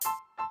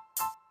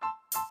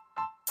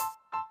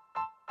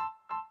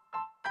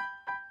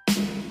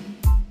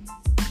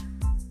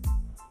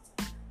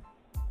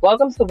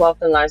Welcome to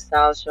Wealth and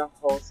Lifestyle. It's your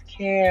host,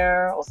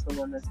 Care, also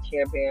known as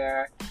Care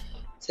Bear.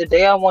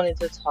 Today, I wanted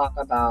to talk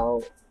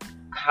about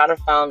how to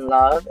find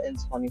love in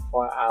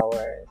 24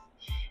 hours.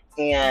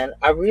 And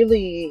I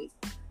really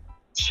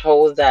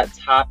chose that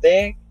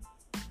topic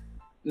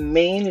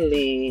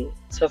mainly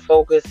to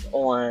focus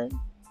on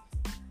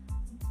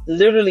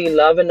literally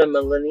loving the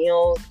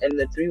millennials. And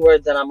the three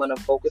words that I'm going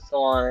to focus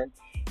on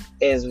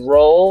is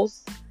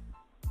roles,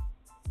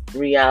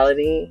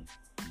 reality,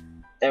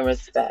 and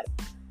respect.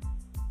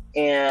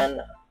 And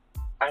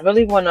I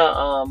really want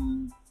to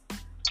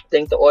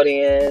thank the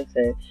audience,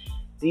 and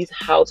these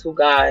how-to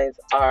guides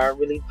are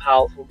really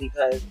powerful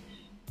because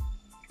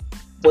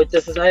with the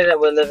society that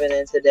we're living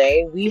in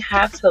today, we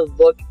have to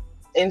look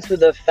into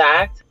the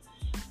fact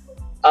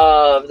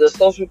of the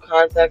social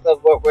context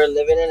of what we're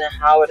living in and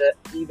how it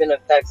even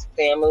affects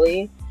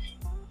family.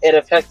 It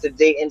affects the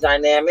dating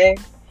dynamic.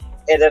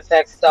 It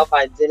affects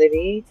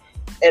self-identity.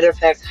 It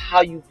affects how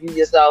you view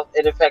yourself.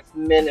 It affects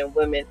men and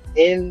women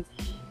in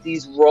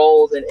these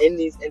roles and in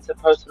these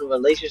interpersonal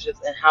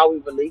relationships and how we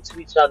relate to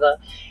each other.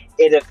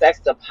 It affects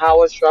the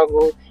power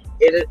struggle.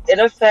 It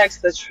affects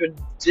the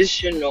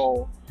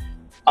traditional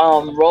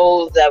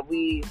roles that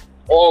we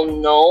all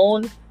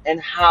known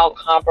and how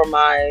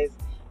compromised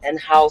and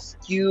how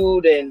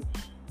skewed and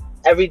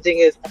everything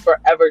is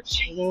forever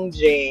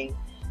changing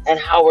and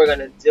how we're going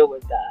to deal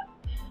with that.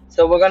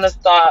 So we're going to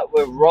start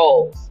with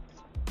roles.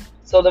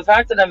 So the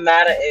fact of the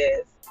matter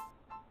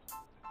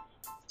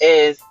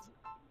is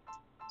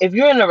if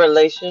you're in a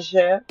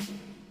relationship,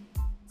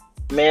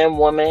 man,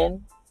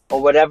 woman, or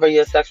whatever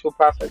your sexual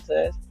preference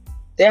is,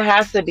 there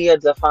has to be a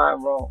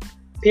defined role.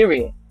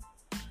 Period.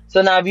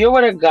 So now if you're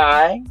with a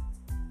guy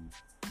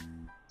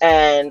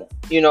and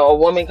a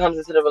woman comes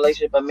into the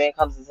relationship, a man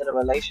comes into the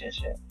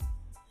relationship,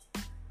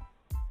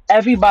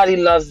 everybody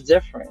loves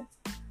different.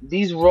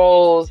 These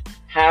roles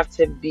have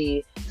to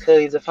be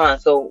clearly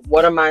defined. So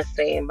what am I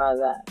saying by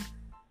that?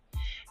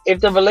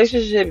 If the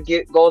relationship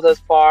goes as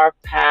far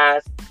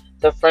past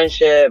the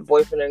friendship,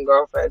 boyfriend and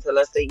girlfriend, to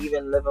let's say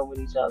even living with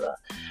each other,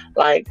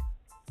 like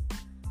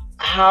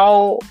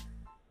how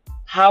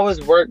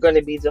is work going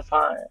to be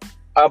defined?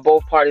 Are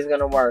both parties going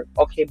to work?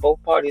 Okay, both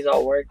parties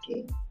are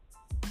working.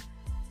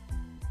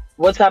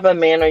 What type of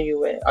man are you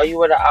with? Are you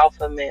with an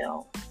alpha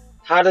male?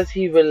 How does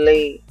he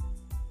relate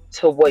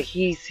to what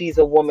he sees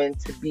a woman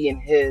to be in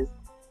his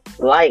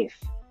life?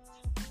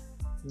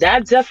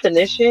 That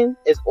definition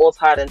is all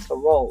tied into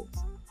roles.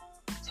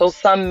 So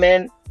some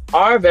men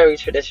are very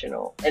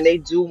traditional and they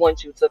do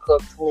want you to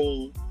cook,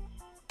 clean,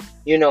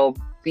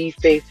 be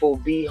faithful,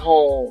 be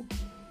home.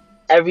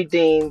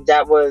 Everything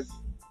that was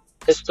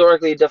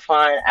historically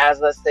defined as,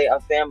 let's say, a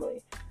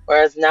family.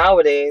 Whereas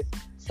nowadays,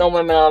 some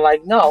women are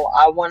like, no,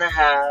 I want to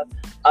have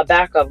a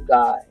backup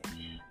guy.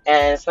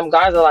 And some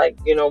guys are like,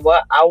 you know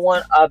what? I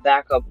want a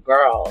backup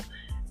girl.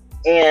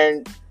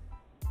 And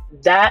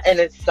that in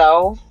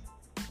itself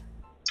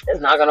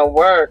is not going to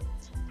work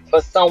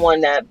for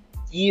someone that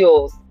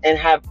feels and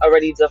have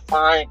already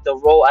defined the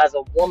role as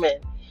a woman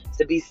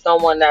to be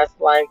someone that's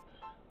like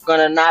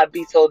gonna not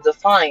be so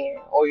defiant,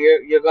 or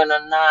you're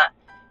gonna not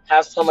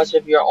have so much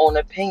of your own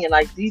opinion.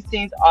 Like, these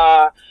things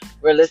are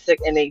realistic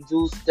and they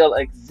do still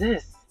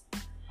exist.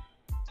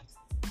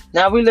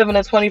 Now we live in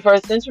the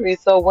 21st century,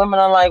 so women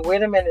are like,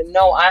 wait a minute,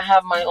 no, I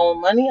have my own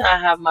money, I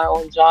have my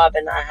own job,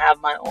 and I have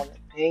my own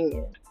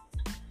opinion.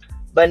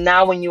 But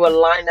now when you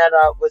align that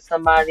up with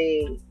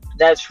somebody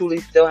that truly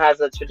still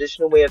has a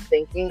traditional way of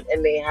thinking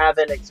and they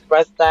haven't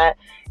expressed that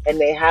and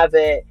they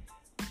haven't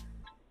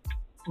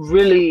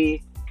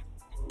really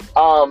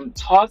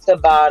talked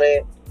about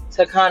it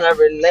to kind of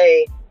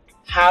relay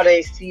how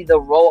they see the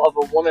role of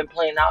a woman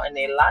playing out in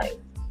their life.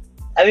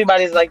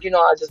 Everybody's like,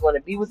 I just want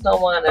to be with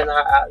someone, and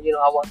I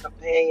want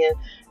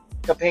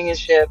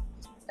companionship,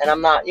 and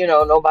I'm not,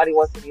 nobody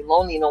wants to be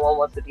lonely, no one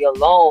wants to be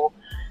alone.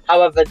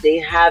 However, they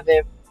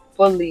haven't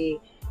fully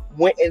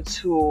went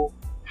into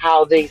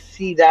how they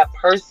see that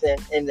person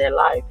in their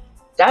life.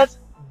 That's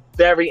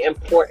very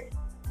important.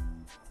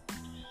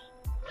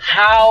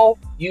 How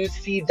you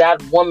see that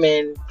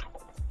woman,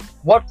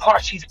 what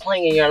part she's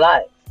playing in your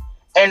life.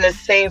 And the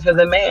same for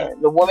the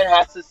man. The woman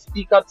has to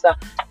speak up to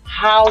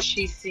how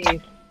she sees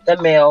the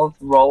male's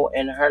role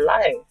in her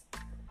life.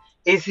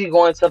 Is he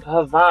going to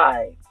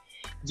provide?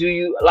 Do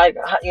you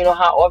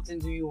how often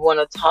do you want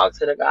to talk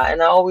to the guy?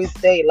 And I always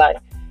say, like,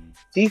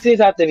 these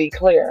things have to be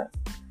clear.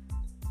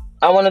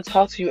 I want to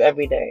talk to you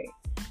every day.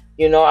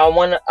 I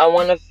want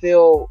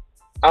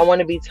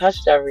to be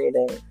touched every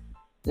day.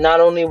 Not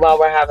only while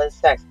we're having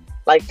sex.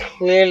 Like,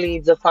 clearly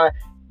define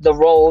the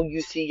role you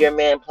see your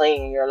man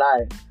playing in your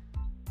life.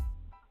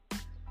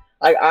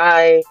 Like,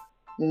 I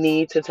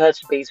need to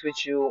touch base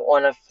with you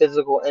on a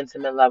physical,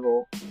 intimate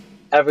level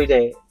every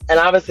day. And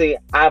obviously,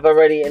 I've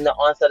already, in the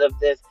onset of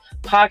this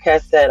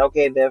podcast, said,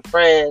 okay, they're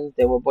friends,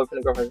 they were boyfriend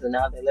and girlfriends, and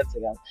now they live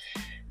together.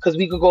 Because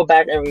we could go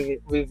back and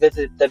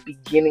revisit the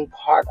beginning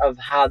part of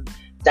how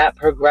that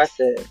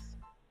progresses.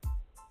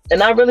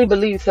 And I really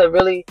believe to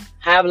really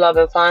have love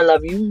and find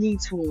love, you need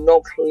to know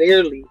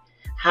clearly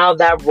how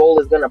that role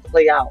is going to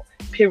play out.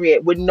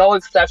 period, with no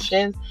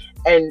exceptions.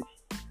 And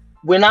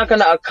we're not going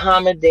to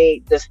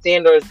accommodate the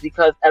standards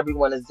because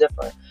everyone is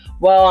different.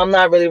 Well, I'm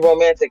not really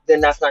romantic,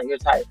 then that's not your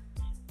type.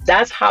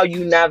 That's how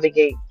you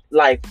navigate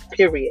life,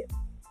 period.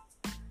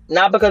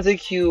 Not because they're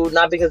cute,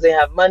 not because they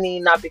have money,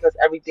 not because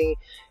everything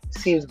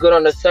seems good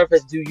on the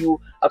surface. Do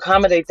you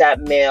accommodate that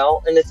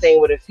male, and the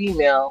same with a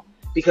female,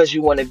 because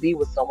you want to be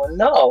with someone?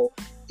 No.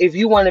 If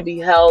you want to be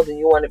held and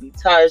you want to be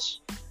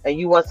touched and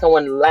you want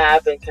someone to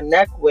laugh and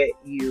connect with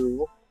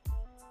you,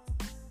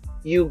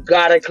 you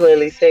gotta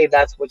clearly say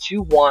that's what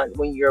you want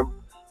when you're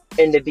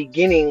in the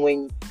beginning,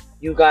 when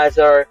you guys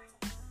are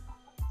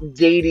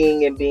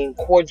dating and being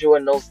cordial,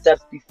 and those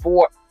steps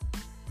before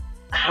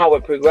how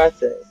it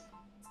progresses.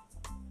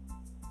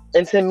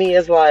 And to me,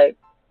 it's like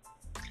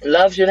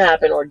love should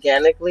happen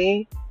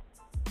organically.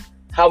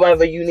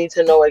 However, you need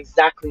to know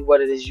exactly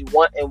what it is you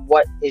want and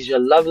what is your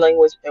love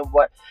language,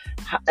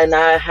 and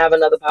I have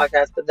another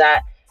podcast for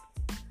that.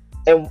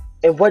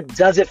 And what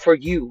does it for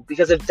you?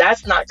 Because if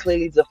that's not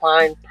clearly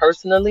defined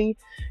personally,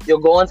 you'll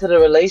go into the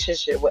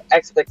relationship with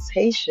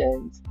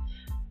expectations,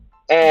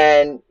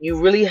 and you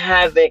really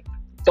haven't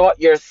thought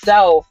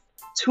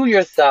to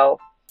yourself,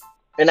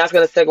 and that's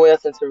going to segue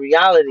us into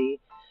reality.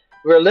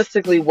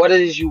 Realistically, what it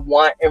is you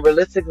want, and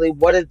realistically,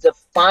 what is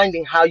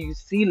defining how you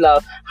see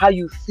love, how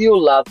you feel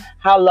love,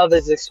 how love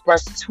is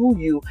expressed to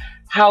you,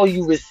 how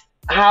you receive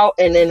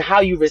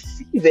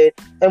it,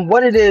 and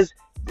what it is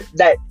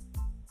that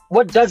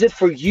what does it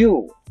for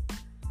you.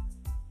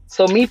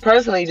 So me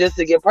personally, just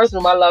to get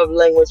personal, my love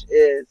language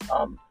is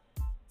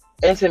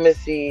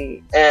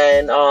intimacy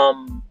and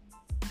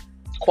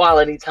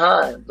quality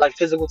time, like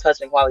physical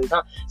touch and quality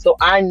time. So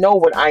I know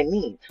what I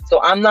need.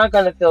 So I'm not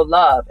going to feel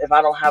love if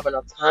I don't have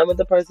enough time with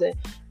the person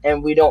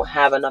and we don't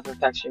have enough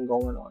affection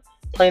going on.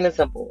 Plain and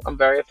simple. I'm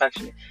very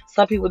affectionate.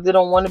 Some people, they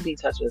don't want to be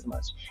touched as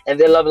much, and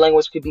their love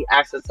language could be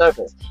acts of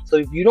service. So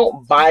if you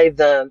don't buy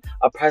them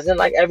a present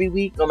like every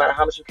week, no matter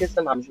how much you kiss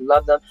them, how much you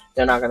love them,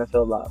 they're not going to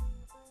feel love.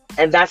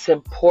 And that's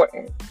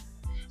important.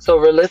 So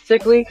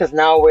realistically, because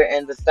now we're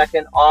in the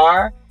second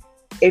R,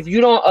 if you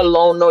don't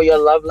alone know your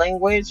love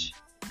language,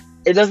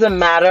 it doesn't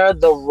matter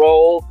the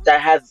role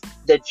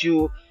that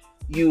you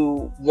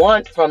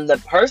want from the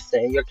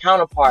person, your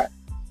counterpart.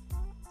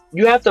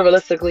 You have to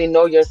realistically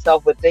know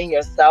yourself within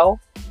yourself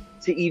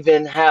to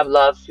even have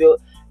love, feel,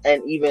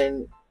 and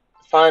even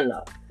find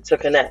love, to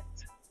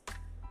connect.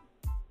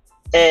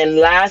 And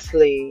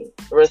lastly,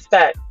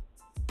 respect.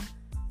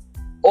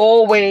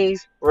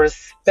 Always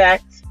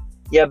respect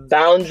your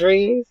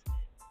boundaries,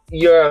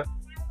 your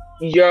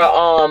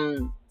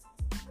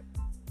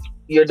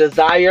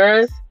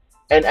desires,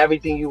 and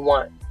everything you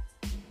want.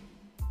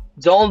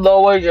 Don't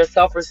lower your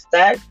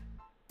self-respect.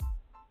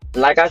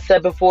 Like I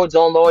said before,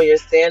 don't lower your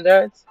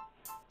standards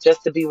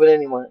just to be with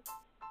anyone.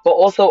 But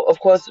also, of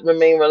course,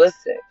 remain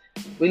realistic.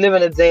 We live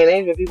in a day and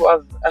age where people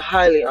are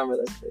highly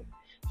unrealistic.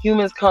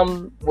 Humans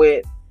come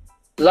with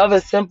love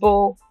is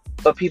simple,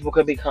 but people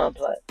can be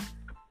complex.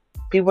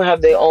 People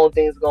have their own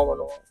things going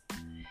on.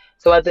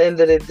 So at the end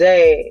of the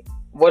day,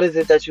 what is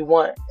it that you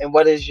want? And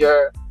what is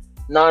your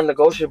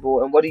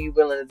non-negotiable? And what are you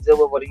willing to deal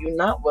with? What are you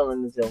not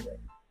willing to deal with?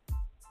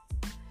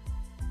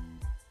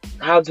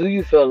 How do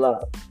you feel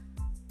loved?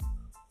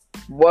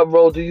 What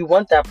role do you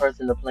want that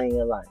person to play in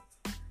your life?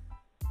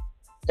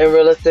 And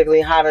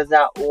realistically, how does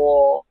that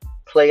all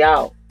play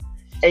out?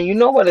 And you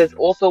know what is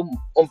also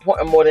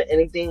important more than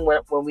anything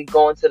when we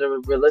go into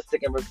the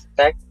realistic and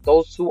respect,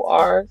 those two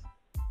R's?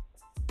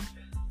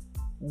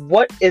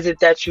 What is it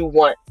that you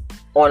want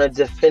on a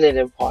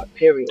definitive part,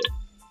 period?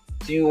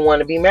 Do you want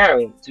to be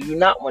married? Do you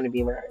not want to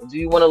be married? Do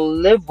you want to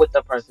live with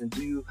the person?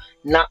 Do you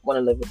not want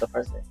to live with the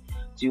person?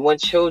 Do you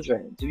want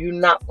children? Do you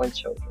not want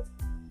children?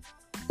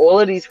 All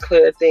of these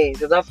clear things.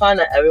 Because I find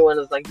that everyone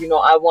is like,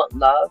 I want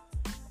love.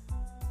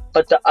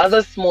 But the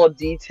other small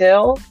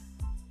details,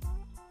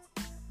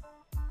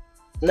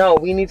 no,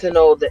 we need to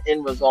know the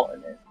end result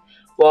in it.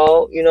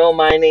 Well,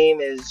 my name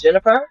is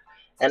Jennifer,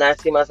 and I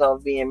see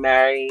myself being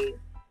married.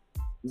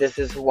 This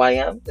is who I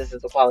am. This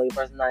is the quality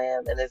person I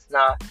am. And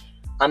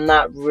I'm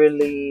not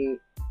really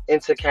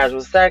into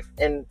casual sex,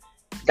 and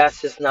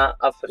that's just not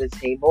up for the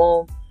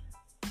table.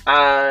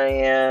 I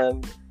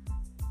am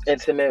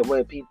intimate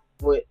with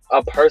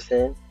a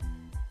person,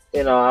 I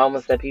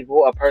almost said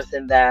people, a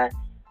person that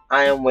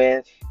I am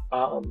with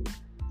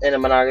in a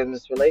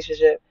monogamous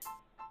relationship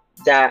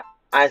that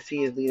I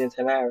see is leading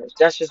to marriage.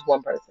 That's just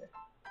one person.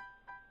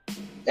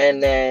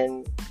 And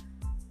then,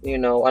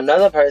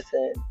 another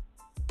person,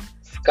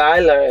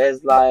 Skylar,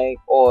 is like,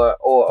 or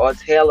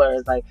Taylor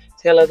is like,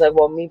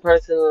 well, me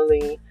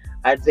personally,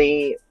 I'm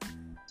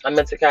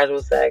into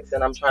casual sex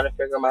and I'm trying to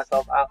figure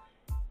myself out.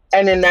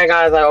 And then that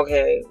guy's like,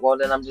 okay, well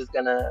then I'm just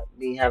gonna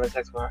be having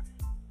sex with her.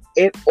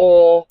 It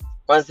all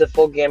runs the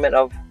full gamut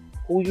of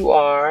who you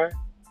are,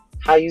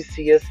 how you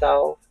see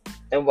yourself,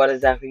 and what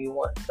exactly you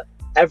want. So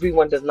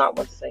everyone does not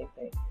want the same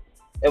thing.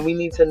 And we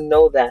need to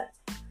know that.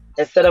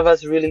 Instead of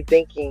us really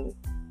thinking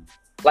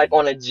like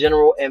on a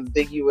general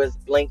ambiguous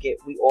blanket,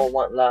 we all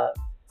want love.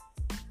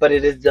 But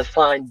it is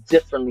defined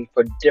differently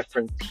for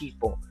different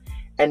people.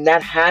 And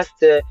that has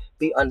to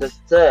be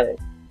understood,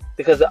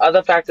 because the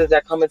other factors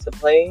that come into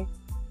play,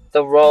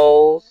 the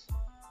roles,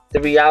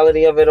 the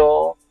reality of it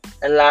all,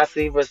 and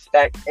lastly,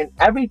 respect and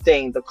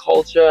everything, the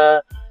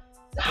culture,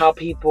 how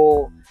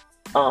people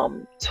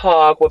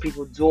talk, what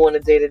people do on a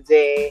day to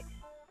day,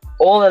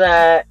 all of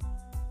that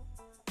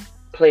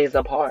plays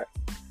a part.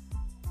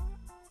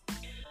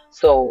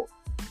 So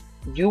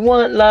you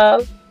want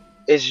love,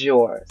 is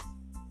yours.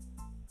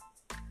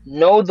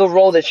 Know the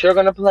role that you're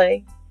gonna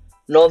play.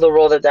 Know the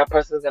role that that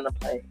person is gonna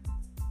play.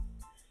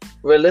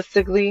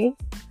 Realistically,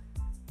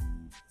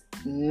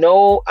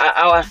 know.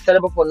 I said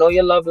it before. Know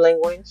your love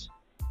language.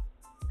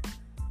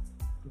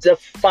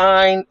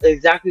 Define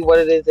exactly what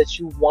it is that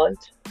you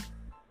want.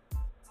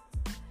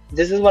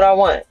 This is what I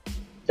want.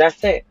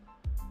 That's it.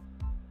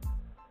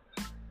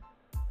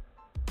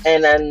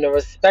 And in the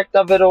respect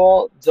of it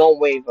all, don't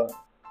waver.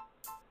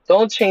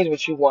 Don't change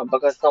what you want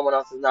because someone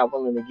else is not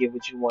willing to give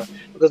what you want.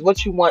 Because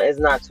what you want is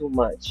not too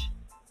much.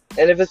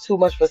 And if it's too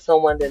much for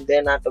someone, then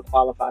they're not the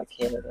qualified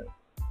candidate.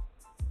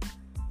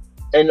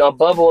 And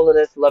above all of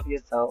this, love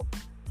yourself.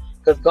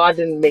 Because God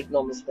didn't make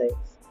no mistakes.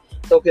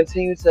 So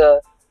continue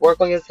to work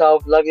on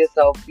yourself, love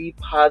yourself, be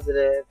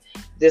positive.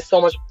 There's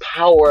so much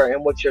power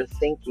in what you're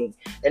thinking.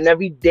 And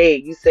every day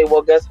you say,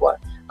 well, guess what?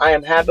 I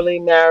am happily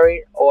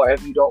married, or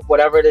if you don't,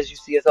 whatever it is you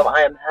see yourself,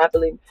 I am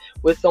happily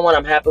with someone,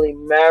 I'm happily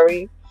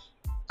married,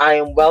 I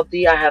am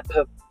wealthy, I have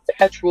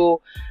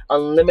perpetual,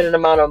 unlimited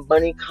amount of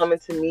money coming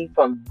to me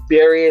from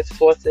various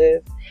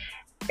sources,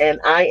 and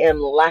I am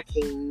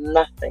lacking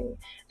nothing.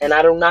 And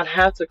I do not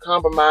have to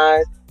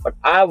compromise what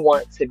I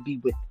want to be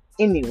with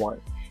anyone.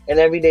 And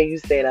every day you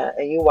say that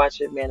and you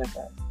watch it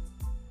manifest.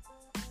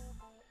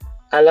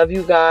 I love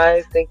you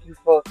guys. Thank you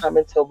for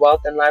coming to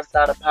Wealth and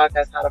Lifestyle, the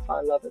podcast, How to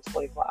Find Love in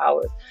 24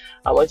 Hours.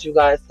 I want you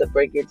guys to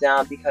break it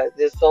down because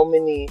there's so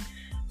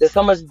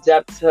much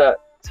depth to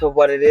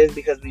what it is,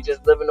 because we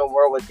just live in a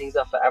world where things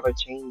are forever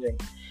changing.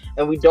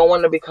 And we don't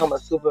want to become a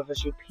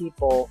superficial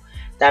people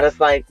that it's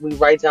like we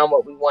write down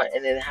what we want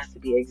and it has to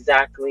be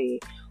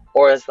exactly,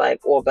 or it's like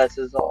all bets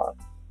is off.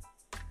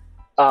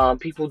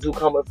 People do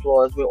come with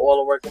flaws. We're all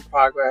a work in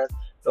progress.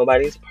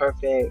 Nobody's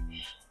perfect.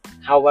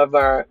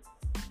 However,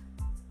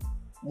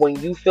 when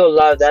you feel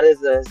love, that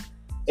is an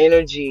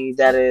energy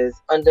that is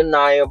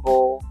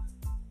undeniable.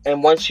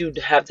 And once you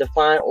have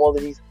defined all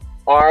of these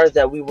R's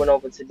that we went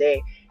over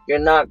today, you're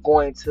not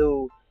going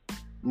to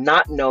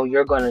not know,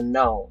 you're going to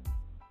know.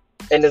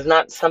 And it's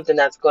not something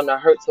that's going to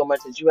hurt so much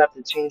that you have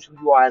to change who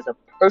you are as a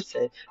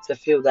person to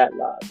feel that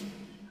love.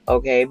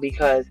 Okay?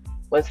 Because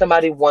when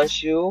somebody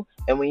wants you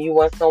and when you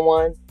want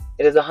someone,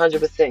 it is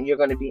 100% you're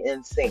going to be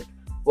in sync.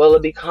 Will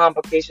it be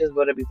complications?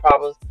 Will it be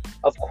problems?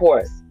 Of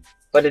course.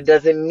 But it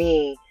doesn't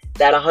mean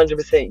that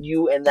 100%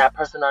 you and that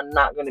person are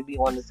not going to be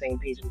on the same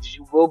page, because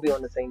you will be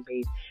on the same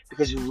page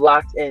because you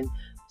locked in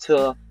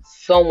to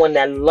someone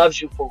that loves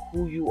you for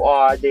who you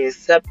are. They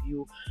accept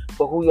you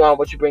for who you are and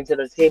what you bring to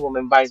the table,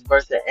 and vice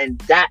versa. And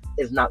that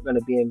is not going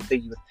to be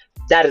ambiguous.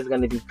 That is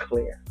going to be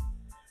clear.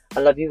 I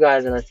love you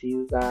guys, and I see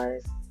you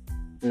guys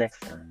next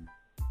time.